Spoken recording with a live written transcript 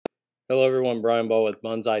Hello, everyone. Brian Ball with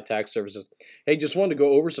Bonsai Tax Services. Hey, just wanted to go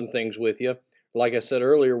over some things with you. Like I said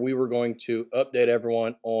earlier, we were going to update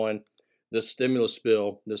everyone on the stimulus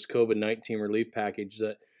bill, this COVID-19 relief package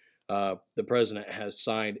that the president has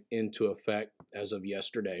signed into effect as of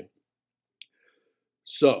yesterday.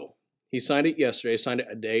 So he signed it yesterday, signed it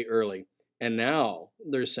a day early, and now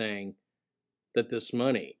they're saying that this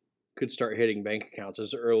money could start hitting bank accounts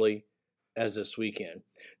as early as this weekend.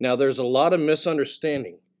 Now, there's a lot of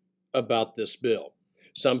misunderstanding about this bill.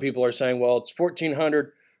 Some people are saying, well, it's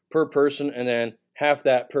 $1,400 per person and then half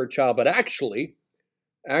that per child. But actually,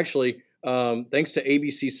 thanks to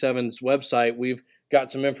ABC7's website, we've got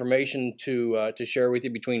some information to share with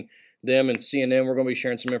you between them and CNN. We're going to be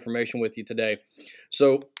sharing some information with you today.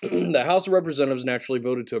 So the House of Representatives naturally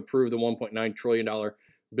voted to approve the $1.9 trillion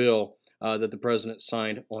bill that the president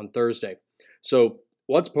signed on Thursday. So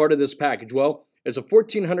what's part of this package? Well, it's a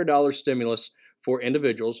 $1,400 stimulus for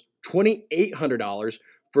individuals, $2,800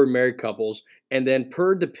 for married couples, and then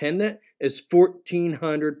per dependent is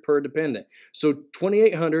 $1,400 per dependent. So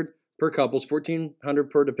 $2,800 per couples, $1,400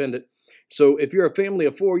 per dependent. So if you're a family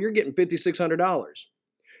of 4, you're getting $5,600. If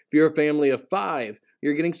you're a family of 5,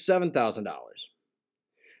 you're getting $7,000,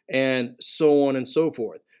 and so on and so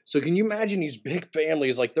forth. So can you imagine these big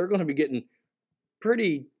families? Like, they're going to be getting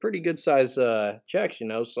pretty good size checks, you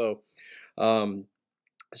know.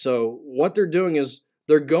 So what they're doing is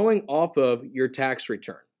they're going off of your tax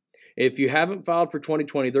return. If you haven't filed for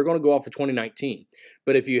 2020, they're going to go off of 2019.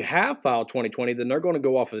 But if you have filed 2020, then they're going to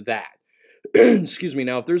go off of that. Excuse me.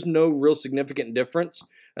 Now, if there's no real significant difference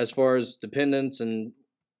as far as dependents and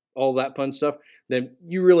all that fun stuff, then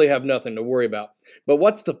you really have nothing to worry about. But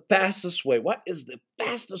what's the fastest way? What is the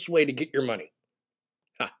fastest way to get your money?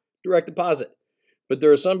 Direct deposit. But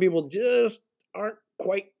there are some people just aren't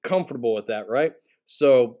quite comfortable with that, right?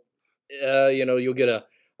 So, you'll get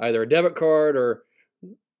either a debit card or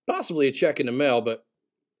possibly a check in the mail, but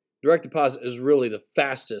direct deposit is really the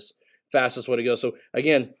fastest way to go. So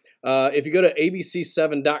again, if you go to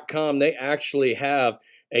abc7.com, they actually have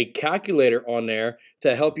a calculator on there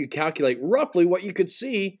to help you calculate roughly what you could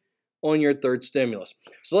see on your third stimulus.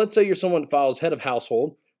 So let's say you're someone that files head of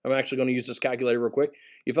household. I'm actually going to use this calculator real quick.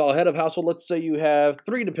 You file head of household. Let's say you have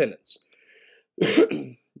 3 dependents.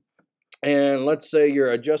 And let's say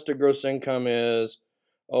your adjusted gross income is,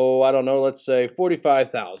 let's say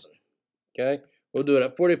 $45,000. Okay, we'll do it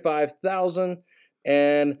at $45,000,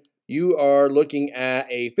 and you are looking at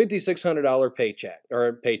a $5,600 paycheck,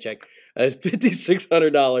 a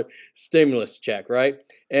 $5,600 stimulus check, right?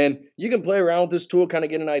 And you can play around with this tool, kind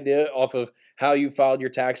of get an idea off of how you filed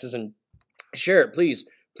your taxes, and share it, please.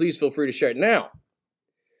 Please feel free to share it. Now,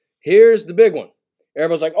 here's the big one.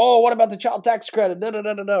 Everybody's like, oh, what about the child tax credit?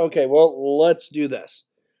 Okay, well, let's do this.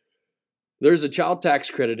 There's a child tax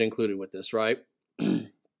credit included with this, right?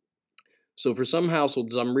 So for some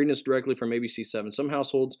households, I'm reading this directly from ABC7, some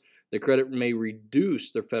households, the credit may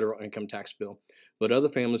reduce their federal income tax bill, but other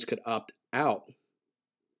families could opt out,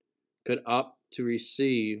 but other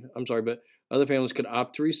families could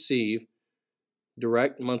opt to receive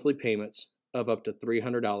direct monthly payments of up to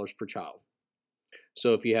 $300 per child.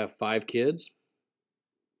 So if you have 5 kids,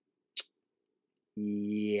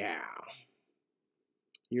 yeah,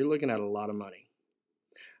 you're looking at a lot of money.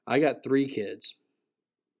 I got 3 kids,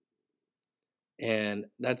 and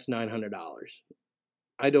that's $900.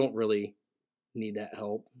 I don't really need that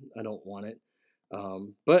help. I don't want it.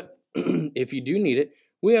 But if you do need it,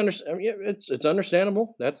 we understand. It's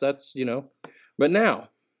understandable. That's But now,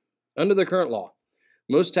 under the current law,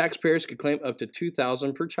 most taxpayers could claim up to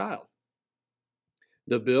 $2,000 per child.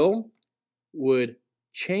 The bill would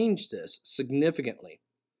change this significantly.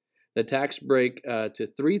 The tax break to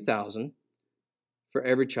 $3,000 for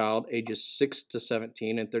every child ages 6 to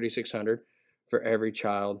 17 and $3,600 for every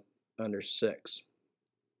child under 6.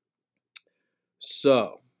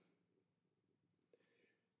 So,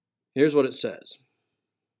 here's what it says.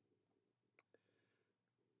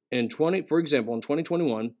 For example, in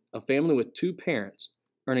 2021, a family with 2 parents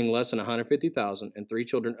earning less than $150,000 and 3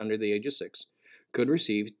 children under the age of 6 could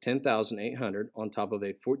receive $10,800 on top of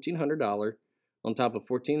 $1,400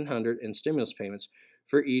 in stimulus payments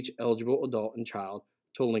for each eligible adult and child,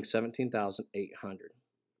 totaling $17,800.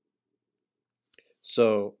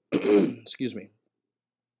 So, excuse me.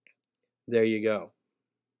 There you go.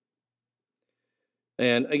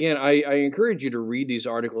 And again, I encourage you to read these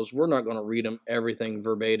articles. We're not going to read them everything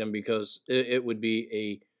verbatim because it would be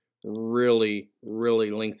a really,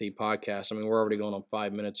 really lengthy podcast. I mean, we're already going on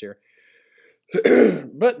 5 minutes here.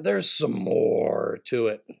 But there's some more to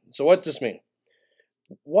it. So what's this mean?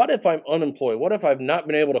 What if I'm unemployed? What if I've not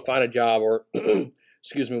been able to find a job, or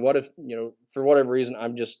excuse me, what if, for whatever reason,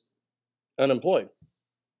 I'm just unemployed?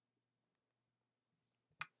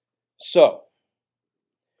 So,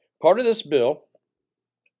 part of this bill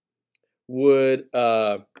would,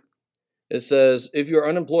 it says, if you're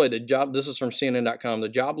unemployed, this is from CNN.com, the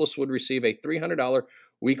jobless would receive a $300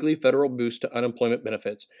 weekly federal boost to unemployment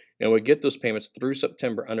benefits and would get those payments through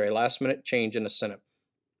September under a last-minute change in the Senate.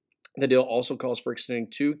 The deal also calls for extending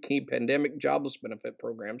 2 key pandemic jobless benefit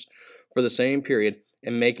programs for the same period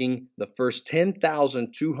and making the first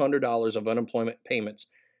 $10,200 of unemployment payments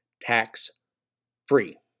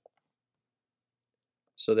tax-free.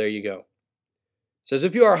 So there you go. It says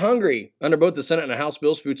if you are hungry, under both the Senate and the House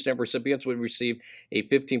bills, food stamp recipients would receive a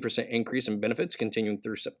 15% increase in benefits continuing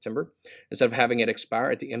through September instead of having it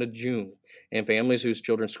expire at the end of June. And families whose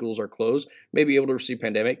children's schools are closed may be able to receive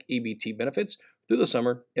pandemic EBT benefits through the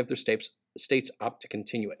summer if their states opt to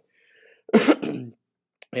continue it.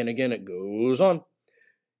 And again, it goes on.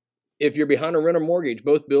 If you're behind a rent or mortgage,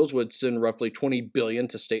 both bills would send roughly $20 billion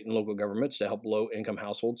to state and local governments to help low-income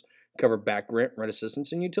households cover back rent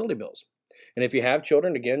assistance, and utility bills. And if you have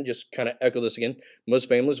children, again, just kind of echo this again, most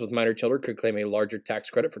families with minor children could claim a larger tax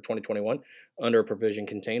credit for 2021 under a provision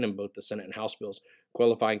contained in both the Senate and House bills.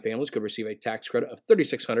 Qualifying families could receive a tax credit of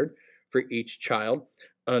 $3,600 for each child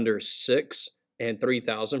under 6 and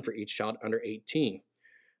 $3,000 for each child under 18,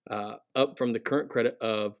 up from the current credit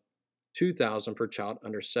of $2,000 per child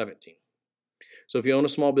under 17. So if you own a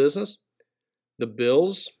small business, the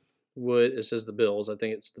bills would, it says the bills, I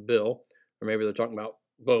think it's the bill, or maybe they're talking about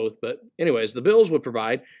both, but anyways, the bills would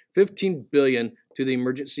provide $15 billion to the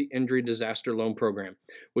Emergency Injury Disaster Loan Program,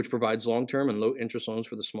 which provides long-term and low-interest loans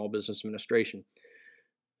for the Small Business Administration.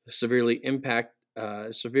 Severely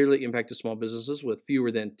impacted small businesses with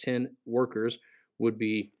fewer than 10 workers would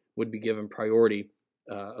be given priority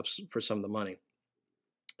for some of the money.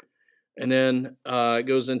 And then it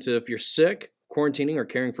goes into if you're sick, quarantining, or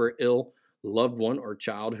caring for an ill loved one or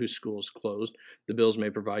child whose school is closed, the bills may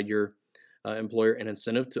provide your employer an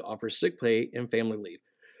incentive to offer sick pay and family leave.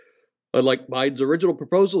 Like Biden's original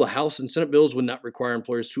proposal, the House and Senate bills would not require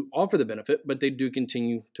employers to offer the benefit, but they do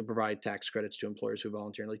continue to provide tax credits to employers who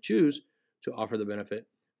voluntarily choose to offer the benefit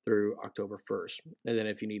through October 1st. And then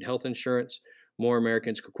if you need health insurance, more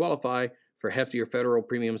Americans could qualify for heftier federal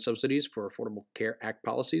premium subsidies for Affordable Care Act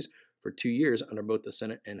policies for 2 years under both the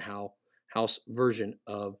Senate and House version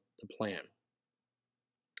of the plan.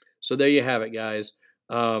 So there you have it, guys.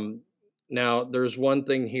 Now, there's one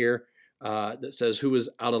thing here that says who is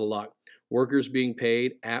out of the lock. Workers being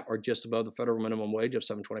paid at or just above the federal minimum wage of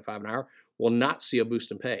 $7.25 an hour will not see a boost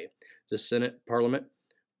in pay. The Senate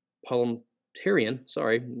parliamentarian,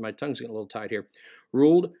 sorry, my tongue's getting a little tied here,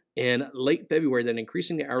 ruled in late February that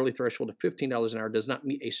increasing the hourly threshold to $15 an hour does not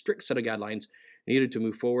meet a strict set of guidelines needed to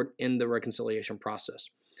move forward in the reconciliation process,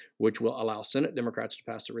 which will allow Senate Democrats to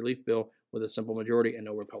pass the relief bill with a simple majority and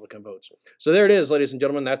no Republican votes. So there it is, ladies and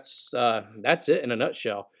gentlemen. That's it in a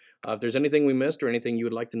nutshell. If there's anything we missed or anything you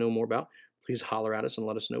would like to know more about, please holler at us and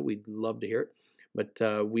let us know. We'd love to hear it. But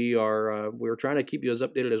we're trying to keep you as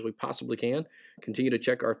updated as we possibly can. Continue to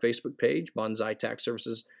check our Facebook page, Bonsai Tax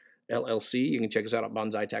Services LLC. You can check us out at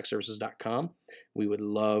bonsaitaxservices.com. We would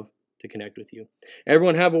love to connect with you.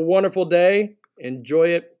 Everyone have a wonderful day. Enjoy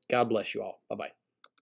it. God bless you all. Bye-bye.